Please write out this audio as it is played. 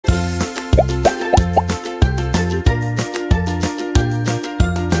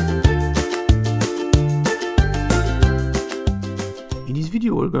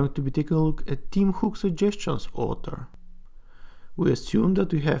we're going to be taking a look at theme hook suggestions author. We assume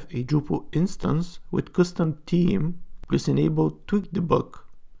that we have a Drupal instance with custom theme plus enable tweak debug.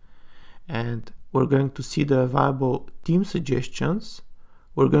 And we're going to see the available theme suggestions.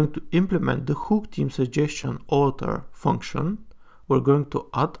 We're going to implement the hook theme suggestion author function. We're going to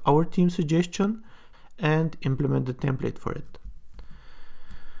add our theme suggestion and implement the template for it.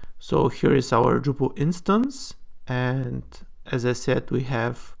 So here is our Drupal instance, and as I said, we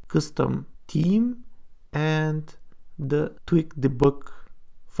have custom theme and the tweak debug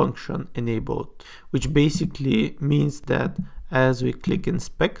function enabled, which basically means that as we click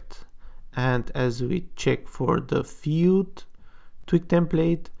inspect and as we check for the field tweak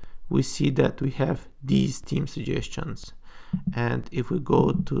template, we see that we have these theme suggestions. And if we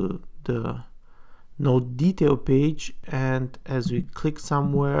go to the node detail page, and as we click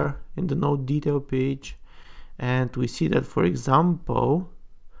somewhere in the node detail page, and we see that, for example,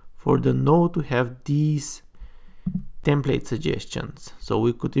 for the node we have these template suggestions. So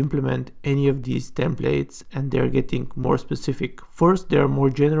we could implement any of these templates and they're getting more specific. First, they're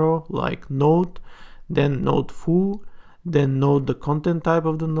more general, like node, then node full, then node the content type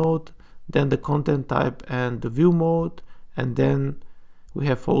of the node, then the content type and the view mode, and then we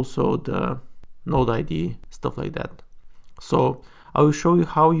have also the node ID, stuff like that. So I will show you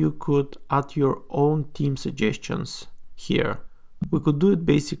how you could add your own theme suggestions here. We could do it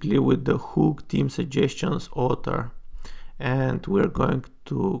basically with the hook theme suggestions author, and we're going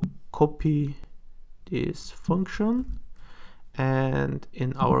to copy this function, and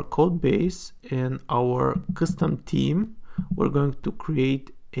in our code base, in our custom theme, we're going to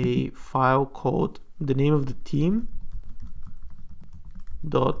create a file called the name of the theme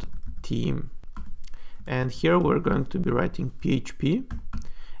 .theme. And here we're going to be writing PHP,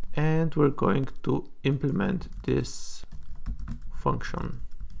 and we're going to implement this function.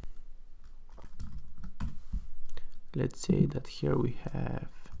 Let's say that here we have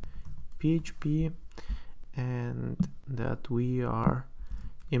PHP and that we are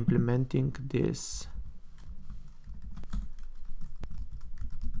implementing this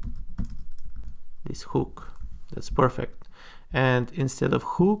hook. That's perfect. And instead of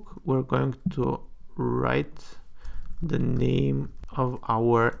hook, we're going to write the name of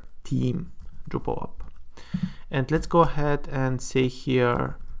our theme, Drupal app. And let's go ahead and say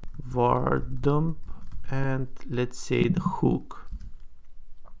here var dump, and let's say the hook.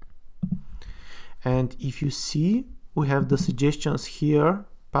 And if you see, we have the suggestions here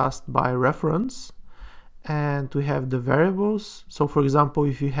passed by reference, and we have the variables. So for example,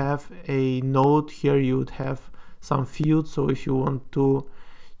 if you have a node here, you would have some fields. So if you want to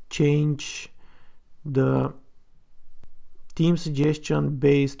change the theme suggestion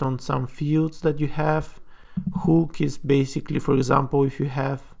based on some fields that you have, hook is basically, for example, if you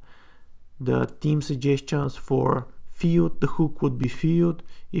have the theme suggestions for field, the hook would be field.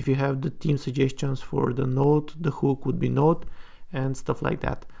 If you have the theme suggestions for the node, the hook would be node, and stuff like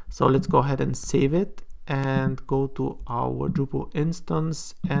that. So let's go ahead and save it and go to our Drupal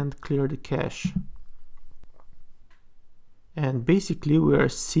instance and clear the cache. And basically we are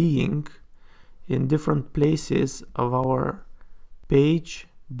seeing in different places of our page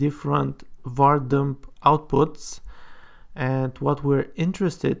different var dump outputs, and what we're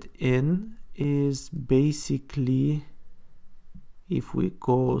interested in is basically, if we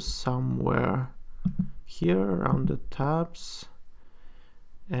go somewhere here around the tabs,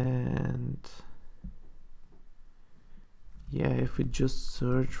 and yeah, if we just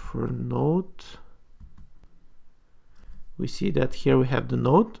search for node, we see that here we have the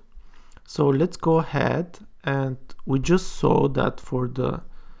node. So let's go ahead, and we just saw that for the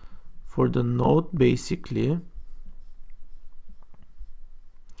node, basically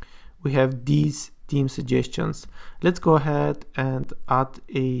we have these theme suggestions. Let's go ahead and add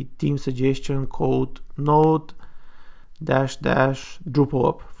a theme suggestion called node Drupal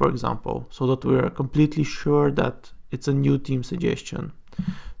app, for example, so that we are completely sure that it's a new theme suggestion.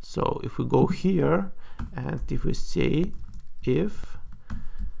 So if we go here and if we say if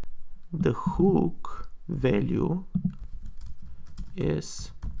the hook value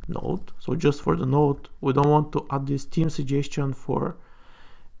is node, so just for the node, we don't want to add this theme suggestion for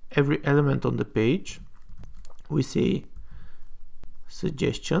every element on the page. We say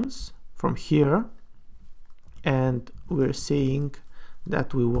suggestions from here, and we're saying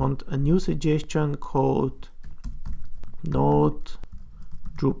that we want a new suggestion called node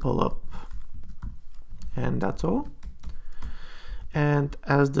Drupal app, and that's all. And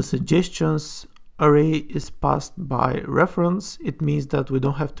as the suggestions array is passed by reference, it means that we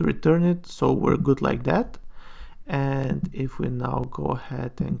don't have to return it, so we're good like that. And if we now go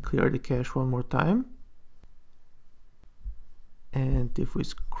ahead and clear the cache one more time, and if we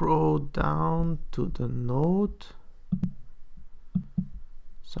scroll down to the node,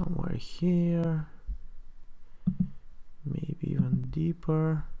 somewhere here, maybe even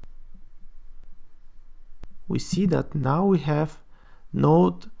deeper, we see that now we have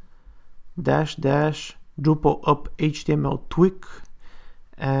node -- Drupal up HTML twig,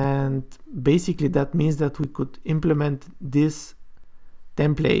 and basically that means that we could implement this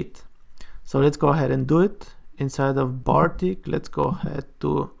template. So let's go ahead and do it. Inside of Bartik, let's go ahead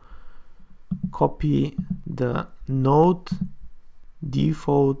to copy the node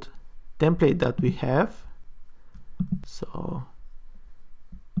default template that we have. So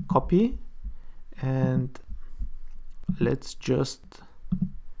copy, and let's just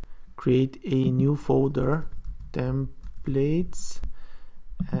create a new folder, templates,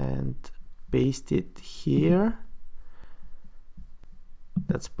 and paste it here.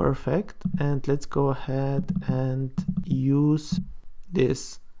 That's perfect. And let's go ahead and use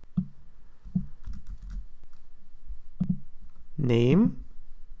this name.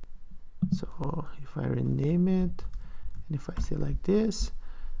 So if I rename it, and if I say like this,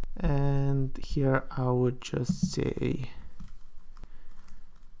 and here I would just say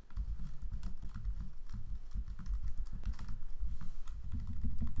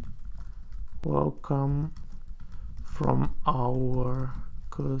welcome from our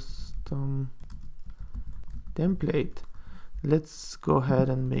custom template. Let's go ahead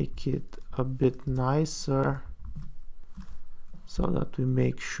and make it a bit nicer so that we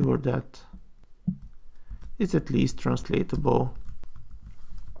make sure that it's at least translatable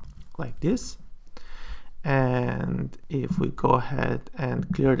like this. And if we go ahead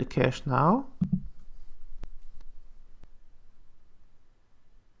and clear the cache now,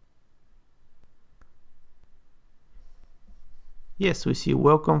 yes, we see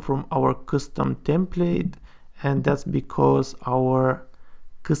welcome from our custom template, and that's because our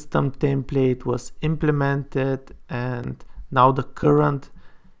custom template was implemented, and now the current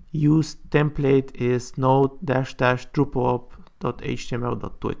used template is node --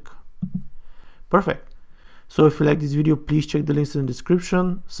 drupal.html.twig. Perfect. So if you like this video, please check the links in the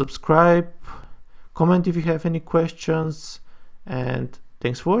description, subscribe, comment if you have any questions, and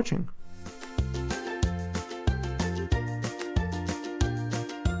thanks for watching.